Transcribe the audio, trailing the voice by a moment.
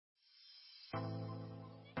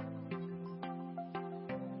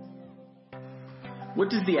What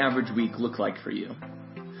does the average week look like for you?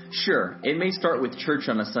 Sure, it may start with church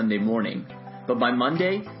on a Sunday morning, but by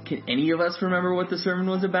Monday, can any of us remember what the sermon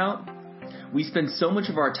was about? We spend so much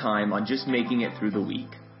of our time on just making it through the week.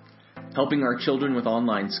 Helping our children with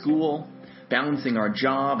online school, balancing our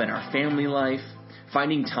job and our family life,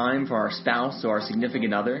 finding time for our spouse or our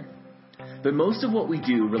significant other. But most of what we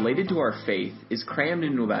do related to our faith is crammed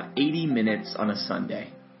into about 80 minutes on a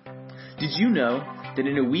Sunday. Did you know that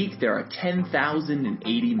in a week there are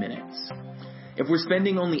 10,080 minutes? If we're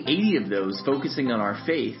spending only 80 of those focusing on our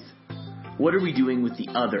faith, what are we doing with the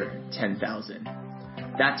other 10,000?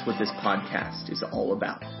 That's what this podcast is all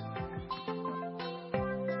about.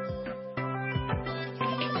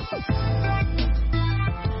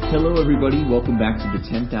 Hello, everybody. Welcome back to the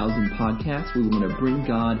 10,000 podcast, where we want to bring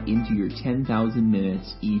God into your 10,000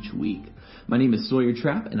 minutes each week. My name is Sawyer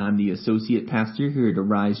Trapp, and I'm the associate pastor here at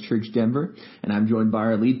Arise Church Denver, and I'm joined by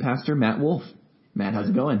our lead pastor, Matt Wolf. Matt, how's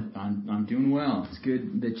it going? I'm doing well. It's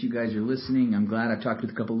good that you guys are listening. I'm glad I've talked with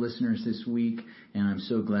a couple listeners this week, and I'm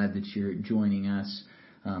so glad that you're joining us.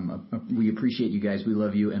 We appreciate you guys. We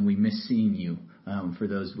love you, and we miss seeing you. For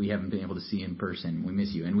those we haven't been able to see in person, we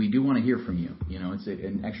miss you. And we do want to hear from you. You know, it's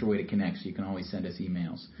an extra way to connect, so you can always send us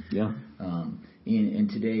emails. Yeah. And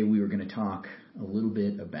today we were going to talk a little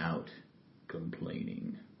bit about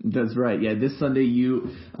complaining. That's right. Yeah, this Sunday you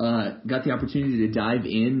got the opportunity to dive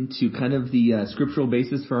into kind of the scriptural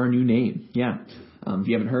basis for our new name. Yeah. If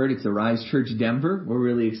you haven't heard, it's Arise Church Denver. We're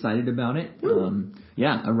really excited about it.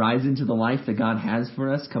 Arise into the life that God has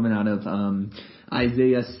for us, coming out of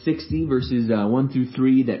Isaiah 60 verses 1 through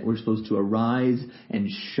 3, that we're supposed to arise and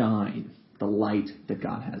shine the light that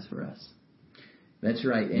God has for us. That's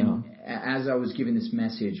right. And as I was giving this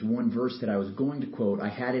message, one verse that I was going to quote, I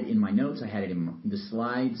had it in my notes, I had it in the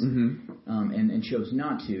slides, and chose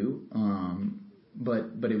not to,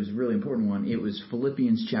 but it was a really important one. It was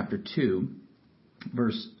Philippians chapter 2,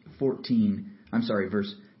 verse 15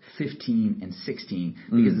 and 16,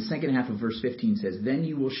 because the second half of verse 15 says, "Then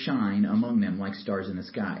you will shine among them like stars in the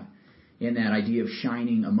sky." And that idea of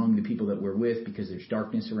shining among the people that we're with, because there's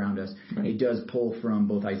darkness around us, right. It does pull from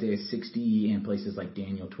both Isaiah 60 and places like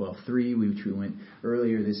Daniel 12:3, which we went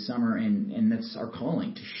earlier this summer, and that's our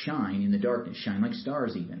calling, to shine in the darkness, shine like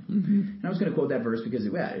stars even. And I was going to quote that verse because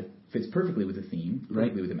it fits perfectly with the theme,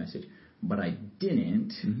 perfectly with the message, but I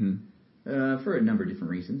didn't for a number of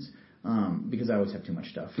different reasons. Because I always have too much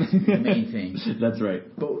stuff. The main thing. That's right.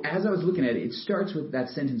 But as I was looking at it, it starts with that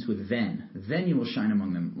sentence with then. Then you will shine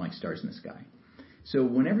among them like stars in the sky. So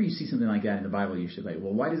whenever you see something like that in the Bible, you should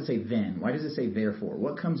well, why does it say then? Why does it say therefore?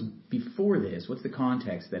 What comes before this? What's the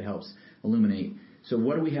context that helps illuminate? So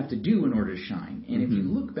what do we have to do in order to shine? And if you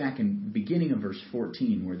look back in the beginning of verse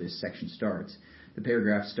 14, where this section starts, the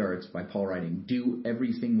paragraph starts by Paul writing, "Do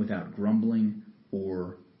everything without grumbling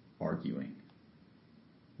or arguing."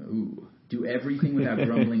 Do everything without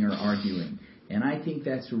grumbling or arguing. And I think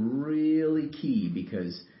that's really key,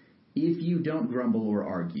 because if you don't grumble or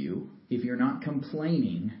argue, if you're not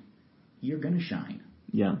complaining, you're going to shine.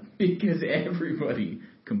 Yeah. Because everybody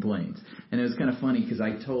complains. And it was kind of funny, because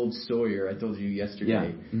I told you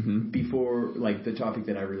yesterday, before, the topic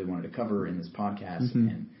that I really wanted to cover in this podcast,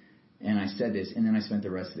 and I said this, and then I spent the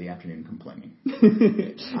rest of the afternoon complaining.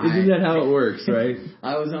 Isn't that how it works, right?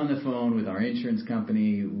 I was on the phone with our insurance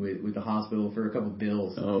company, with the hospital for a couple of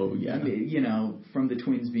bills. Oh, yeah. From the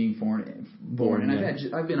twins being born.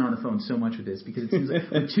 And I've been on the phone so much with this, because it seems like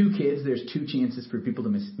with two kids, there's two chances for people to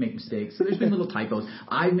make mistakes. So there's been little typos.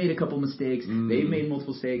 I've made a couple mistakes. They've made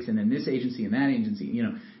multiple mistakes. And then this agency and that agency,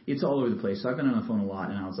 it's all over the place. So I've been on the phone a lot,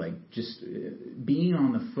 and I was like, just being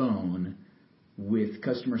on the phone with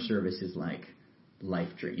customer service is like life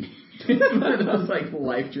draining. That was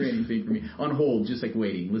life draining thing for me. On hold, just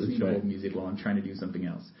waiting, listening to old music while I'm trying to do something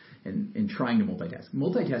else, and trying to multitask.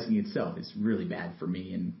 Multitasking itself is really bad for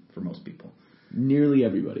me and for most people. Nearly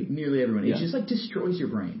everybody. Yeah. It just destroys your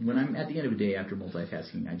brain. When I'm at the end of a day after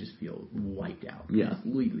multitasking, I just feel wiped out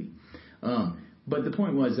completely. But the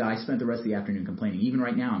point was, I spent the rest of the afternoon complaining. Even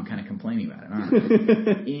right now, I'm kind of complaining about it, aren't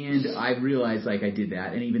I? And I realized, I did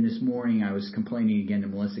that. And even this morning, I was complaining again to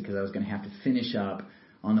Melissa, because I was going to have to finish up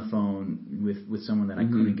on the phone with someone that I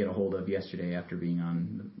couldn't get a hold of yesterday after being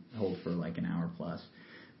on hold for an hour plus.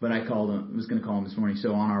 But I was going to call him this morning.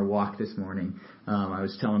 So on our walk this morning, I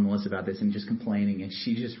was telling Melissa about this and just complaining. And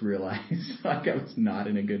she just realized, I was not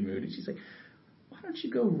in a good mood. And she's like, "Why don't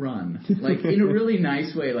you go run?" In a really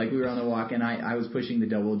nice way. We were on the walk, and I was pushing the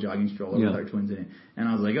double jogging stroller with our twins in it. And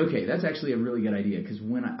I was like, okay, that's actually a really good idea, because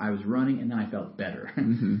when I was running, and then I felt better.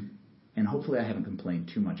 And hopefully I haven't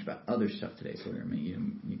complained too much about other stuff today, so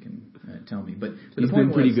you can tell me. But he's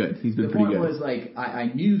been pretty good. He's been pretty good. The point was, like,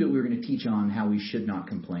 I knew that we were going to teach on how we should not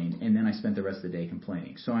complain, and then I spent the rest of the day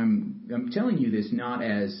complaining. So I'm telling you this not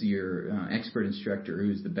as your expert instructor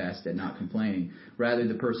who's the best at not complaining, rather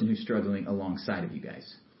the person who's struggling alongside of you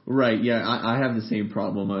guys. Right, yeah, I have the same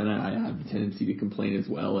problem, and I have a tendency to complain as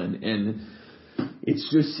well, and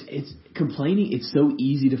it's complaining, it's so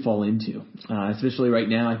easy to fall into, especially right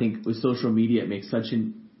now. I think with social media, it makes such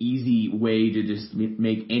an easy way to just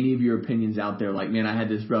make any of your opinions out there, like, man, I had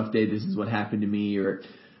this rough day, this is what happened to me, or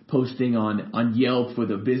posting on Yelp with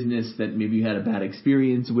a business that maybe you had a bad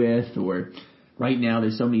experience with, or right now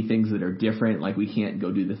there's so many things that are different, like we can't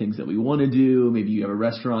go do the things that we want to do. Maybe you have a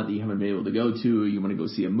restaurant that you haven't been able to go to, or you want to go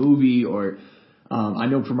see a movie, or I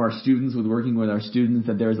know from our students, with working with our students,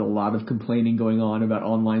 that there's a lot of complaining going on about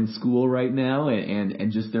online school right now,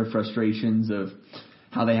 and just their frustrations of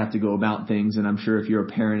how they have to go about things. And I'm sure if you're a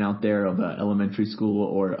parent out there of an elementary school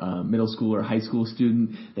or a middle school or high school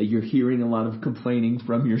student, that you're hearing a lot of complaining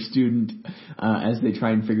from your student as they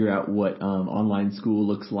try and figure out what online school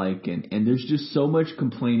looks like. And there's just so much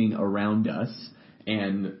complaining around us,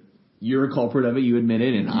 and you're a culprit of it, you admit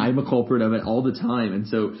it, and I'm a culprit of it all the time. And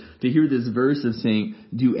so to hear this verse of saying,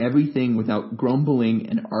 do everything without grumbling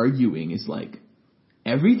and arguing, is like,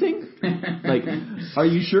 everything? Like, are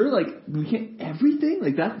you sure? Like, we can't, everything?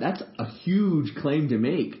 Like, that's a huge claim to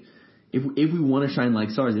make. If we want to shine like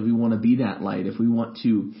stars, if we want to be that light, if we want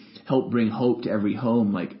to help bring hope to every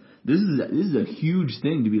home, like, this is a huge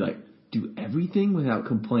thing to be like, do everything without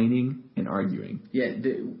complaining and arguing. Yeah,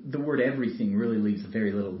 the word everything really leaves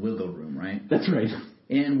very little wiggle room, right? That's right.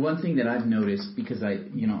 And one thing that I've noticed, because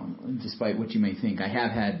despite what you may think, I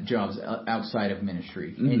have had jobs outside of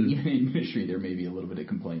ministry. Mm-hmm. And even in ministry, there may be a little bit of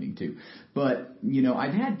complaining too. But,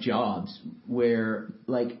 I've had jobs where,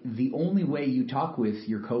 like, the only way you talk with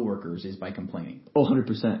your coworkers is by complaining. Oh,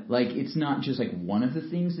 100%. Like, it's not just like one of the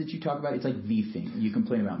things that you talk about. It's like the thing. You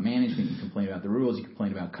complain about management. You complain about the rules. You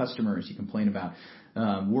complain about customers. You complain about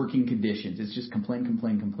working conditions. It's just complain.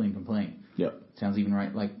 Yep. Sounds even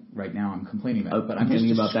right. Like right now, I'm complaining about it, but I'm just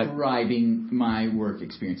describing my work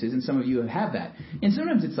experiences, and some of you have that. And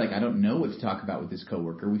sometimes it's like I don't know what to talk about with this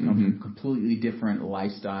coworker. We come from completely different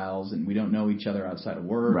lifestyles, and we don't know each other outside of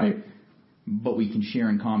work. Right. But we can share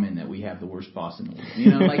in common that we have the worst boss in the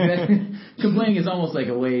world. Like that. Complaining is almost like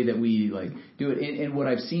a way that we like do it. And what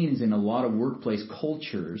I've seen is in a lot of workplace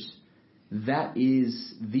cultures, that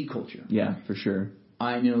is the culture. Yeah, for sure.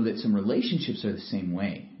 I know that some relationships are the same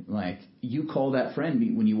way. Like, you call that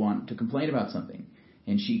friend when you want to complain about something,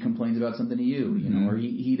 and she complains about something to you, or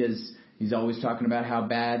he does. He's always talking about how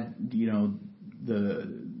bad, the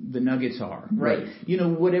Nuggets are, right?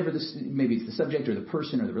 Whatever maybe it's the subject or the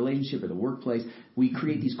person or the relationship or the workplace. We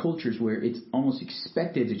create these cultures where it's almost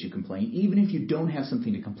expected that you complain, even if you don't have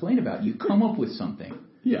something to complain about. You come up with something.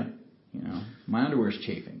 Yeah. My underwear's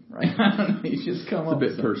chafing, right? I don't know, you just come up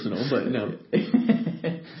with something. It's a bit personal, but no.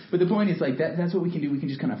 But the point is, like, that's what we can do. We can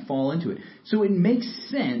just kind of fall into it. So it makes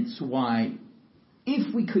sense why,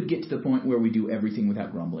 if we could get to the point where we do everything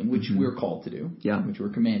without grumbling, which we're called to do, which we're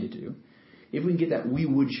commanded to do, if we can get that, we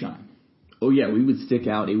would shine. Oh, yeah, we would stick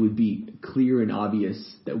out. It would be clear and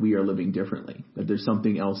obvious that we are living differently, that there's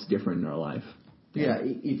something else different in our life. Yeah,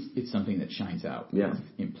 it's something that shines out. Yeah. With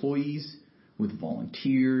employees, with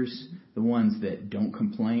volunteers, the ones that don't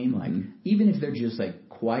complain, like, even if they're just, like,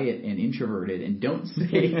 quiet and introverted and don't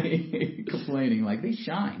say complaining, like, they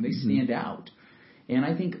shine, they stand out. And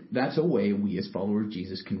I think that's a way we as followers of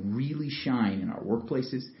Jesus can really shine in our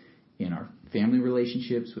workplaces, in our family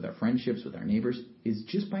relationships, with our friendships, with our neighbors, is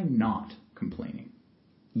just by not complaining.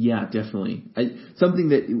 Yeah, definitely. Something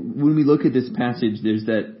that, when we look at this passage, there's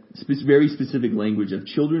that very specific language of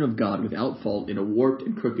children of God without fault in a warped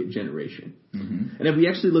and crooked generation. And if we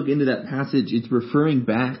actually look into that passage, it's referring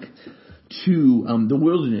back to the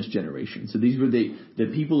wilderness generation. So these were the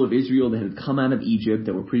people of Israel that had come out of Egypt,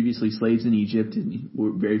 that were previously slaves in Egypt, and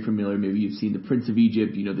we're very familiar. Maybe you've seen the Prince of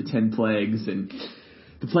Egypt, the 10 plagues, and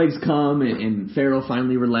the plagues come, and Pharaoh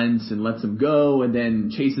finally relents and lets them go, and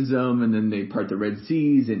then chases them, and then they part the Red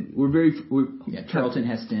Seas, and Charlton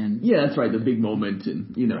Heston. Yeah, that's right, the big moment,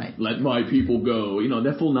 and, right. Let my people go,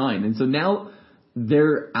 that full nine. And so now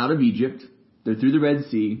they're out of Egypt, they're through the Red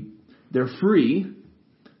Sea, they're free,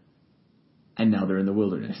 and now they're in the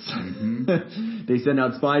wilderness. They send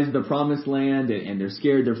out spies to the promised land, and they're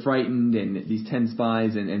scared, they're frightened, and these 10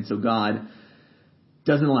 spies, and so God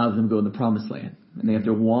doesn't allow them to go in the promised land. And they have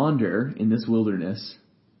to wander in this wilderness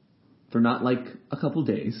for not like a couple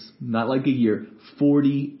days, not like a year,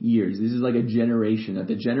 40 years. This is like a generation. That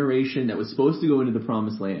the generation that was supposed to go into the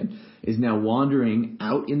promised land is now wandering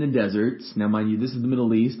out in the deserts. Now, mind you, this is the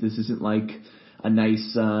Middle East. This isn't like a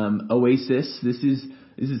nice oasis. This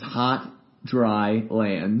is hot, dry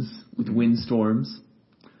lands with windstorms.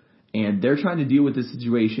 And they're trying to deal with this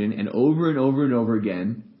situation, and over and over and over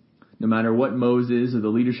again, no matter what Moses or the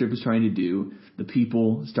leadership is trying to do, the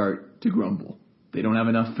people start to grumble. They don't have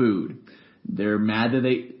enough food. They're mad that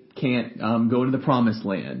they can't go into the promised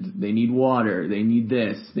land. They need water. They need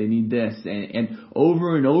this. They need this. And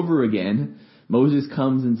over again, Moses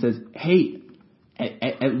comes and says, hey,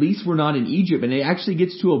 at least we're not in Egypt. And it actually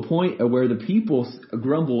gets to a point where the people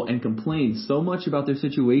grumble and complain so much about their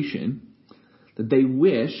situation that they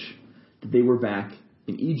wish that they were back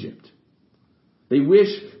in Egypt. They wish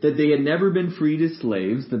that they had never been freed as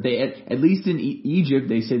slaves, that they, at least in Egypt,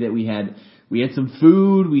 they say that we had some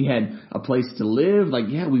food, we had a place to live. Like,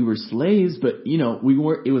 yeah, we were slaves, but,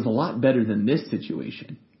 it was a lot better than this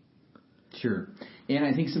situation. Sure. And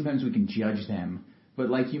I think sometimes we can judge them. But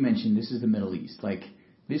like you mentioned, this is the Middle East. Like,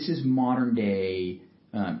 this is modern day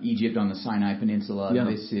Egypt on the Sinai Peninsula. Yeah.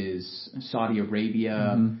 This is Saudi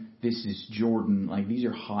Arabia. Mm-hmm. This is Jordan. Like, these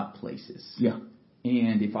are hot places. Yeah.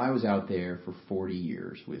 And if I was out there for 40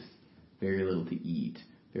 years with very little to eat,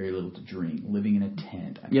 very little to drink, living in a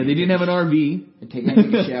tent. They didn't have an RV. I take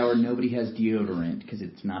a shower. Nobody has deodorant because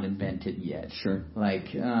it's not invented yet. Sure.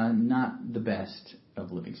 Like, not the best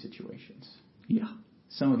of living situations. Yeah.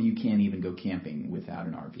 Some of you can't even go camping without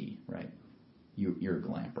an RV, right? You're a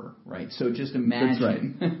glamper, right? So just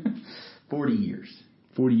imagine. That's right. 40 years.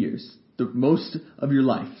 40 years. The most of your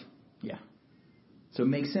life. Yeah. So it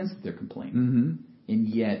makes sense that they're complaining. Mm-hmm. And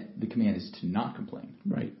yet the command is to not complain.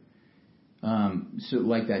 Right. So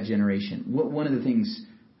like that generation, one of the things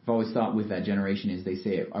I've always thought with that generation is they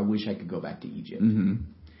say, I wish I could go back to Egypt. Mm-hmm.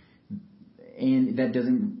 And that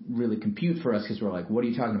doesn't really compute for us because we're like, what are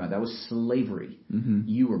you talking about? That was slavery. Mm-hmm.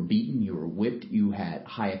 You were beaten, you were whipped, you had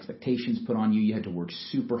high expectations put on you, you had to work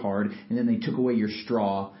super hard, and then they took away your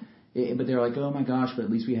straw. But they're like, oh my gosh, but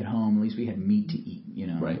at least we had home, at least we had meat to eat,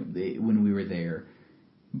 right. When we were there.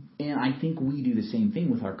 And I think we do the same thing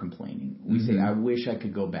with our complaining. We mm-hmm. say, I wish I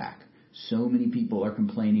could go back. So many people are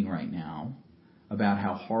complaining right now about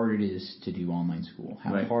how hard it is to do online school,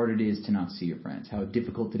 how right. hard it is to not see your friends, how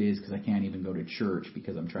difficult it is because I can't even go to church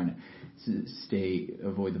because I'm trying to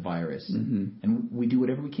avoid the virus. Mm-hmm. And we do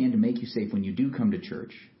whatever we can to make you safe when you do come to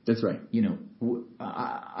church. That's right.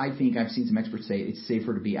 I think I've seen some experts say it's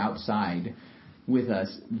safer to be outside with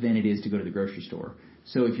us than it is to go to the grocery store.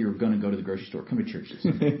 So if you're going to go to the grocery store, come to churches.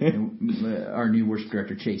 Our new worship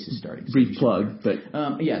director, Chase, is starting. So brief plug. But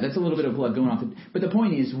that's a little bit of a plug going off. But the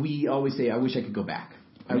point is, we always say, I wish I could go back.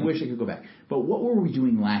 I wish I could go back. But what were we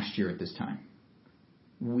doing last year at this time?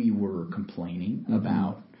 We were complaining mm-hmm.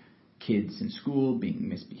 about kids in school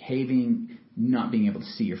misbehaving, not being able to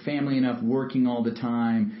see your family enough, working all the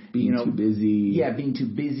time. Being too busy. Yeah, being too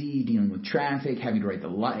busy, dealing with traffic, having to ride the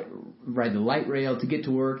light rail to get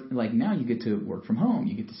to work. Like, now you get to work from home.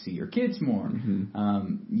 You get to see your kids more.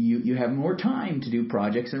 Mm-hmm. You have more time to do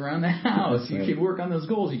projects around the house. You can work on those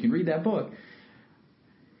goals. You can read that book.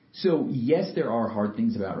 So, yes, there are hard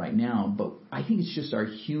things about right now, but I think it's just our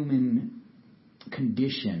human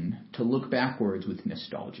condition to look backwards with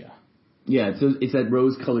nostalgia. Yeah, it's that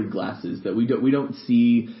rose-colored glasses that we don't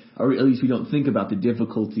see, or at least we don't think about the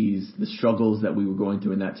difficulties, the struggles that we were going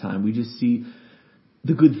through in that time. We just see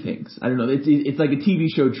the good things. I don't know. It's like a TV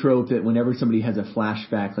show trope that whenever somebody has a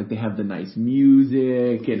flashback, like they have the nice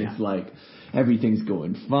music and it's like everything's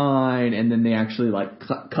going fine, and then they actually like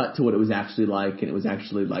cut to what it was actually like, and it was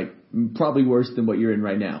actually like probably worse than what you're in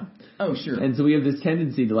right now. Oh, sure. And so we have this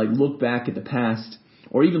tendency to like look back at the past,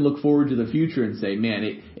 or even look forward to the future and say, man,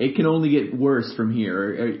 it can only get worse from here.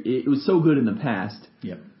 Or it was so good in the past.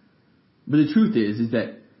 Yep. But the truth is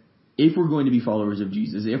that if we're going to be followers of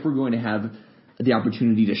Jesus, if we're going to have the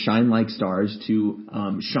opportunity to shine like stars,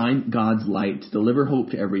 to shine God's light, to deliver hope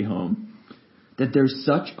to every home, that there's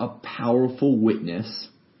such a powerful witness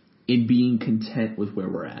in being content with where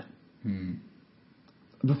we're at.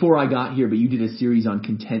 Before I got here, but you did a series on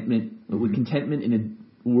contentment. With contentment in a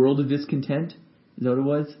world of discontent. Is that what it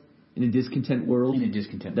was? In a discontent world? In a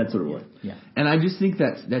discontent That's world. what it was. Yeah. And I just think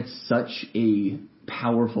that's such a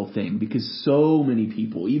powerful thing, because so many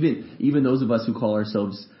people, even those of us who call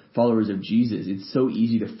ourselves followers of Jesus, it's so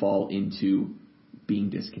easy to fall into being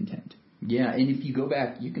discontent. Yeah, and if you go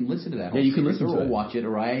back, you can listen to that. Yeah, you can listen to it. Or watch it.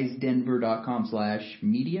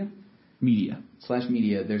 arisedenver.com/media.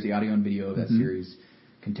 /media. There's the audio and video of that series,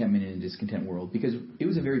 Contentment in a Discontent World, because it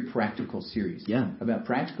was a very practical series. Yeah. About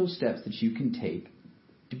practical steps that you can take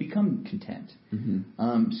to become content.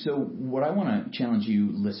 So what I want to challenge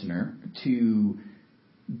you, listener, to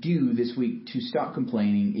do this week to stop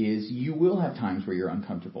complaining is you will have times where you're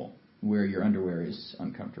uncomfortable, where your underwear is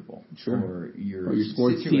uncomfortable, sure, or your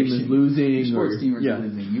sports team is losing, your sports team is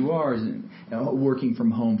losing. You are working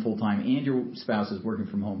from home full time, and your spouse is working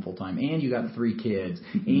from home full time, and you got 3 kids,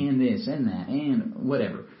 and this and that, and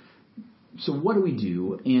whatever. So what do we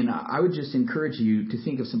do? And I would just encourage you to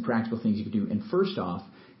think of some practical things you can do. And first off,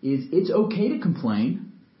 is it's okay to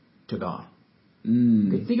complain to God.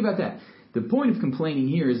 Okay, think about that. The point of complaining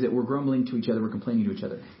here is that we're grumbling to each other, we're complaining to each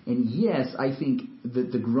other. And yes, I think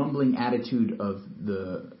that the grumbling attitude of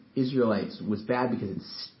the Israelites was bad because it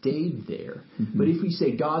stayed there. But if we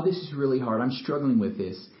say, God, this is really hard, I'm struggling with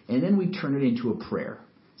this, and then we turn it into a prayer,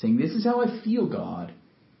 saying, this is how I feel, God.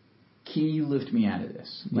 Can you lift me out of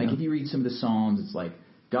this? Like if you read some of the Psalms, it's like,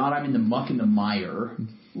 God, I'm in the muck and the mire.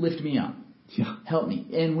 Lift me up. Yeah. Help me.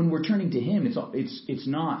 And when we're turning to Him, it's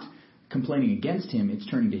not complaining against Him, it's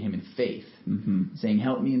turning to Him in faith, saying,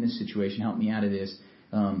 help me in this situation, help me out of this.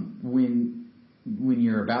 When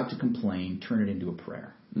you're about to complain, turn it into a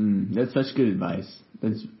prayer. That's such good advice.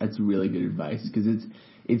 That's really good advice, because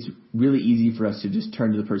it's really easy for us to just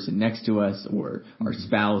turn to the person next to us or our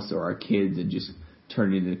spouse or our kids and just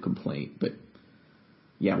turn it into a complaint. But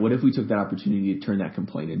yeah, what if we took that opportunity to turn that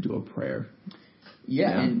complaint into a prayer?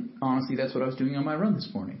 Yeah, and honestly, that's what I was doing on my run this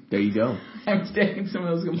morning. There you go. I was taking some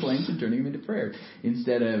of those complaints and turning them into prayer.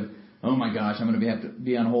 Instead of, oh my gosh, I'm going to have to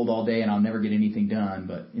be on hold all day and I'll never get anything done.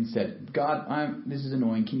 But instead, God, this is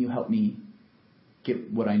annoying. Can you help me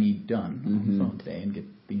get what I need done on the phone today and get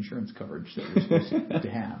the insurance coverage that we're supposed to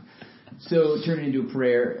have? So turn it into a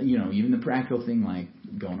prayer. Even the practical thing like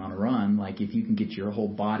going on a run, like if you can get your whole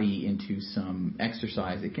body into some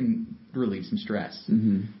exercise, it can relieve some stress.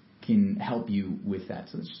 Can help you with that.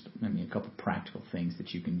 So there's a couple practical things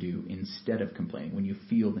that you can do instead of complaining when you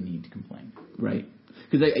feel the need to complain. Right.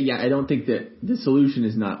 Because I don't think that the solution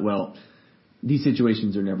is not, well, these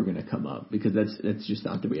situations are never going to come up, because that's just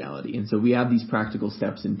not the reality. And so we have these practical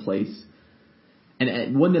steps in place.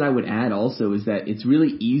 And one that I would add also is that it's really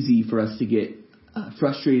easy for us to get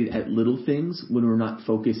frustrated at little things when we're not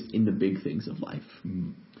focused in the big things of life.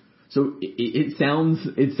 So it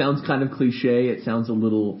sounds kind of cliche. It sounds a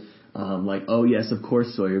little like, oh yes, of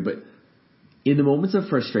course, Sawyer. But in the moments of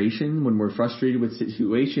frustration, when we're frustrated with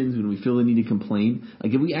situations, when we feel the need to complain,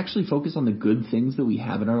 like if we actually focus on the good things that we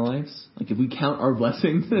have in our lives, like if we count our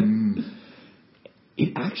blessings,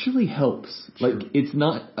 it actually helps. Sure. Like it's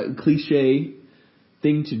not a cliche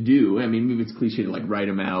thing to do. I mean, maybe it's cliche to like write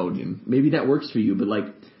them out, and maybe that works for you. But like,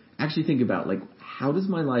 actually think about like, how does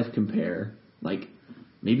my life compare? Like,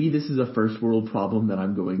 maybe this is a first world problem that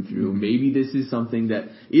I'm going through. Maybe this is something that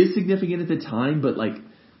is significant at the time, but like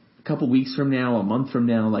a couple weeks from now, a month from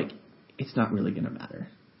now, like it's not really going to matter.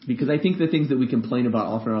 Because I think the things that we complain about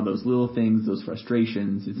often are those little things, those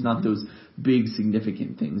frustrations. It's not those big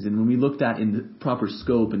significant things. And when we look at in the proper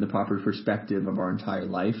scope and the proper perspective of our entire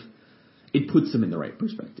life, it puts them in the right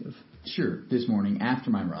perspective. Sure. This morning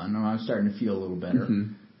after my run, I was starting to feel a little better.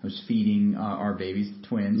 I was feeding our babies, the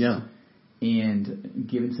twins. Yeah. And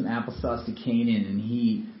giving some applesauce to Kanan, and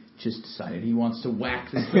he just decided he wants to whack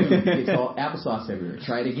the spoon. It's all applesauce everywhere.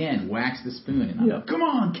 Try it again. Wax the spoon. And I'm like, come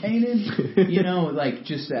on, Kanan. Like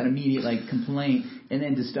just that immediate like complaint. And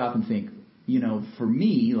then to stop and think, for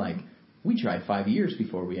me, like we tried 5 years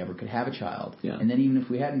before we ever could have a child. Yeah. And then even if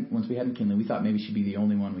once we had McKinley, we thought maybe she'd be the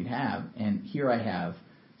only one we'd have. And here I have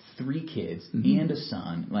 3 kids and a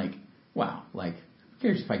son. Like, wow. Like, who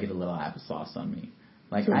cares if I get a little applesauce on me?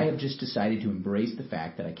 Like, sure. I have just decided to embrace the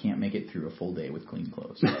fact that I can't make it through a full day with clean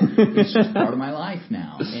clothes. It's just part of my life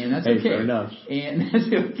now. And that's okay. Fair enough. And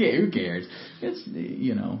that's okay. Who cares? It's,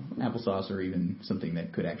 applesauce or even something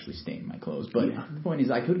that could actually stain my clothes. But the point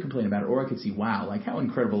is, I could complain about it, or I could see, wow, like how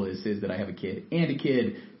incredible this is that I have a kid, and a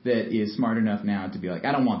kid that is smart enough now to be like,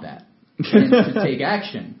 I don't want that. And to take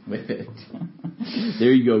action with it.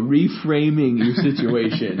 There you go. Reframing your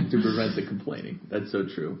situation to prevent the complaining. That's so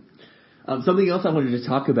true. Something else I wanted to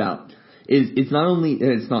talk about is it's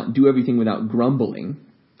not do everything without grumbling,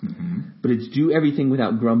 but it's do everything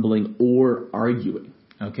without grumbling or arguing.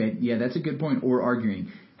 Okay, yeah, that's a good point, or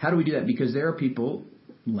arguing. How do we do that? Because there are people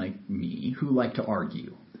like me who like to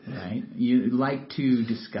argue, right? You like to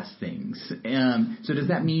discuss things. So does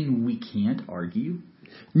that mean we can't argue?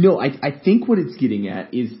 No, I think what it's getting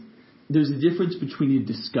at is there's a difference between a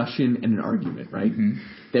discussion and an argument, right?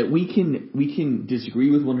 That we can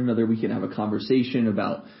disagree with one another. We can have a conversation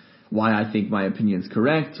about why I think my opinion's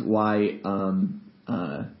correct, why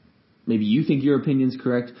maybe you think your opinion's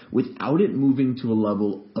correct, without it moving to a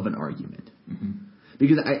level of an argument.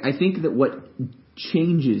 Because I think that what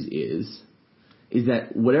changes is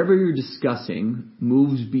that whatever you're discussing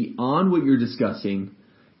moves beyond what you're discussing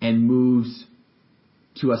and moves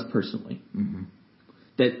to us personally. Mm-hmm.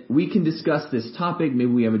 That we can discuss this topic,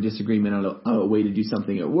 maybe we have a disagreement on a way to do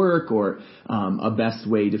something at work or a best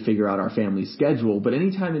way to figure out our family schedule, but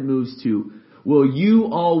anytime it moves to, well, you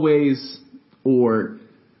always, or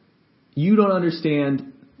you don't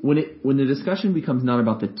understand, when the discussion becomes not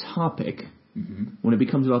about the topic, mm-hmm. when it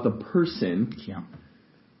becomes about the person,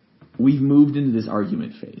 we've moved into this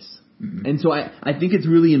argument phase. Mm-hmm. And so I think it's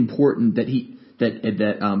really important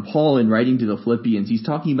that Paul, in writing to the Philippians, he's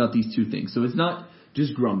talking about these two things. So it's not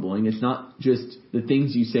just grumbling. It's not just the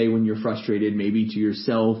things you say when you're frustrated, maybe to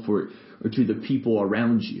yourself or to the people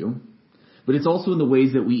around you. But it's also in the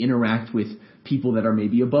ways that we interact with people that are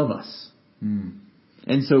maybe above us. Mm.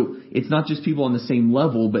 And so it's not just people on the same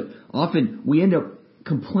level, but often we end up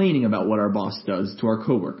complaining about what our boss does to our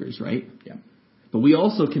coworkers, right? Yeah. But we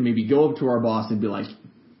also can maybe go up to our boss and be like,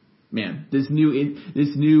 man, this new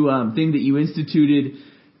thing that you instituted,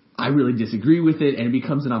 I really disagree with it, and it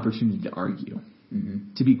becomes an opportunity to argue,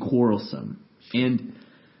 mm-hmm. to be quarrelsome. And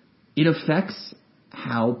it affects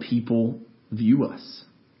how people view us.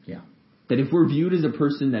 Yeah. That if we're viewed as a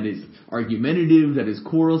person that is argumentative, that is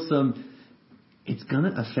quarrelsome, it's going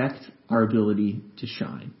to affect our ability to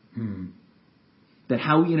shine. Mm-hmm. That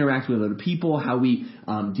how we interact with other people, how we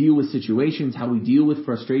deal with situations, how we deal with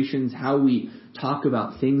frustrations, how we talk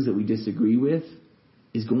about things that we disagree with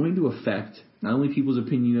is going to affect not only people's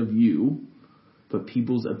opinion of you, but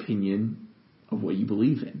people's opinion of what you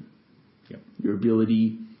believe in. Yep. Your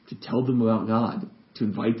ability to tell them about God, to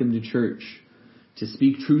invite them to church, to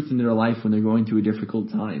speak truth in their life when they're going through a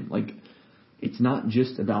difficult time. Like, it's not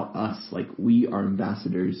just about us. Like, we are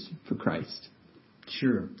ambassadors for Christ.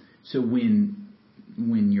 Sure. So when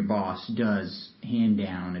your boss does hand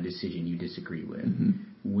down a decision you disagree with, mm-hmm.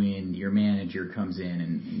 when your manager comes in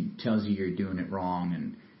and tells you you're doing it wrong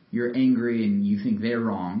and you're angry and you think they're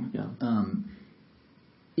wrong,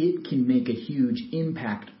 it can make a huge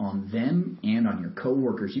impact on them and on your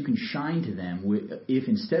coworkers. You can shine to them if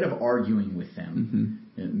instead of arguing with them,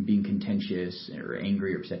 mm-hmm. Being contentious or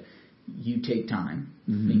angry or upset, you take time,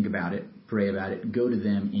 mm-hmm. think about it, pray about it, go to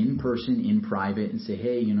them in person, in private, and say,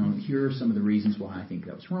 hey, here are some of the reasons why I think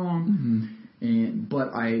that was wrong, mm-hmm.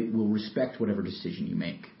 But I will respect whatever decision you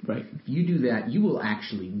make. Right. If you do that, you will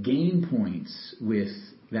actually gain points with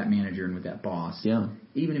that manager and with that boss,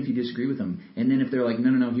 even if you disagree with them. And then if they're like,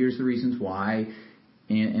 no, here's the reasons why,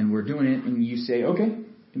 and we're doing it, and you say, okay,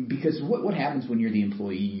 because what happens when you're the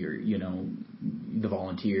employee or, the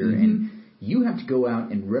volunteer, mm-hmm. and you have to go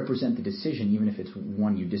out and represent the decision, even if it's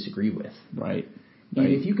one you disagree with. Right. And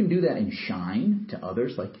if you can do that and shine to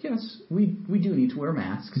others, like, yes, we do need to wear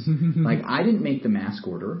masks. Like, I didn't make the mask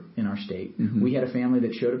order in our state. Mm-hmm. We had a family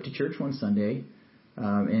that showed up to church one Sunday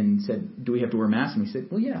and said, do we have to wear masks? And we said,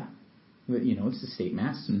 well, yeah. It's the state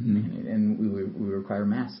mask, mm-hmm. and we require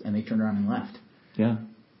masks. And they turned around and left. Yeah.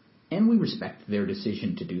 And we respect their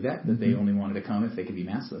decision to do that, that mm-hmm. they only wanted to come if they could be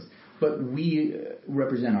maskless. But we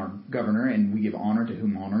represent our governor, and we give honor to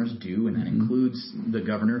whom honor is due, and that mm-hmm. includes the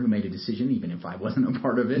governor who made a decision, even if I wasn't a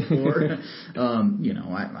part of it. Or,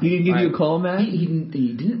 he didn't give you a call, Matt? He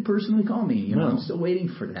didn't personally call me. I'm still waiting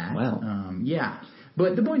for that. Wow.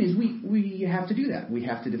 But the point is, we have to do that. We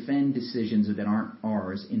have to defend decisions that aren't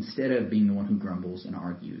ours instead of being the one who grumbles and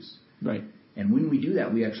argues. Right. And when we do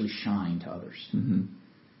that, we actually shine to others. Mm-hmm.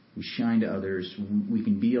 We shine to others, we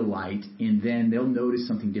can be a light, and then they'll notice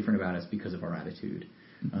something different about us because of our attitude.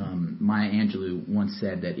 Mm-hmm. Maya Angelou once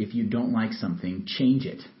said that if you don't like something, change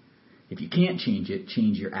it. If you can't change it,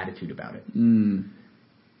 change your attitude about it. Mm.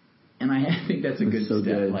 And I think that's a good step.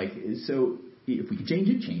 Good. So if we can change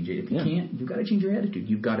it, change it. If you can't, you've got to change your attitude.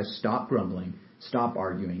 You've got to stop grumbling, stop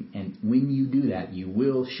arguing, and when you do that, you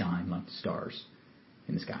will shine like the stars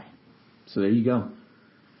in the sky. So there you go.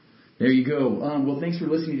 There you go. Well, thanks for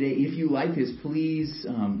listening today. If you like this, please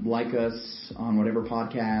like us on whatever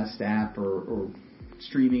podcast app or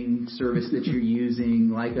streaming service that you're using.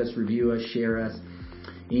 Like us, review us, share us,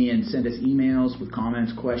 and send us emails with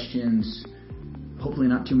comments, questions. Hopefully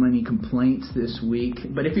not too many complaints this week.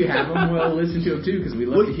 But if you have them, we'll listen to them too, because we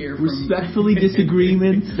love to hear from you. Respectfully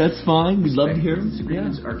disagreements, that's fine. We'd love to hear them.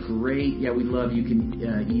 Disagreements are great. Yeah, we love you. You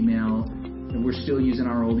can email. And we're still using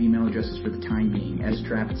our old email addresses for the time being,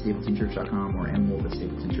 strapp@stapletonchurch.com or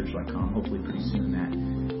mwolf@stapletonchurch.com. Hopefully pretty soon that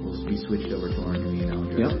will be switched over to our new email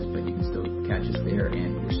addresses, but you can still catch us there.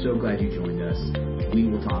 And we're so glad you joined us. We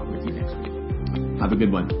will talk with you next week. Have a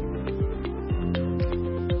good one.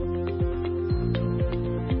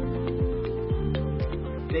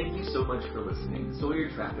 Thank you so much for listening. Sawyer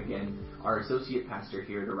Trapp again, our associate pastor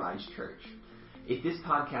here at Arise Church. If this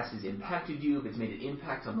podcast has impacted you, if it's made an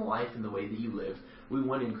impact on the life and the way that you live, we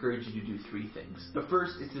want to encourage you to do 3 things. The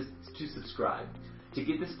first is to subscribe, to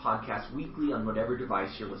get this podcast weekly on whatever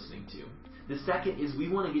device you're listening to. The second is we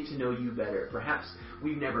want to get to know you better. Perhaps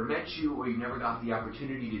we've never met you or you've never got the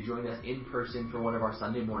opportunity to join us in person for one of our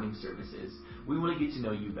Sunday morning services. We want to get to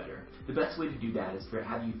know you better. The best way to do that is to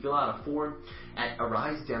have you fill out a form at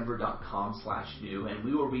arisedenver.com/new, and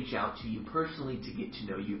we will reach out to you personally to get to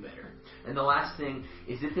know you better. And the last thing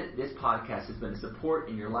is if this podcast has been a support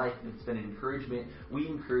in your life and it's been an encouragement, we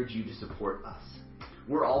encourage you to support us.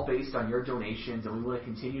 We're all based on your donations, and we want to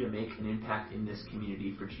continue to make an impact in this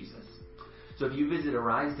community for Jesus. So if you visit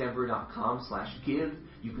arisedenver.com/give,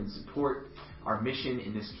 you can support our mission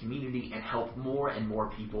in this community and help more and more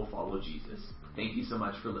people follow Jesus. Thank you so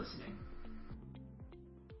much for listening.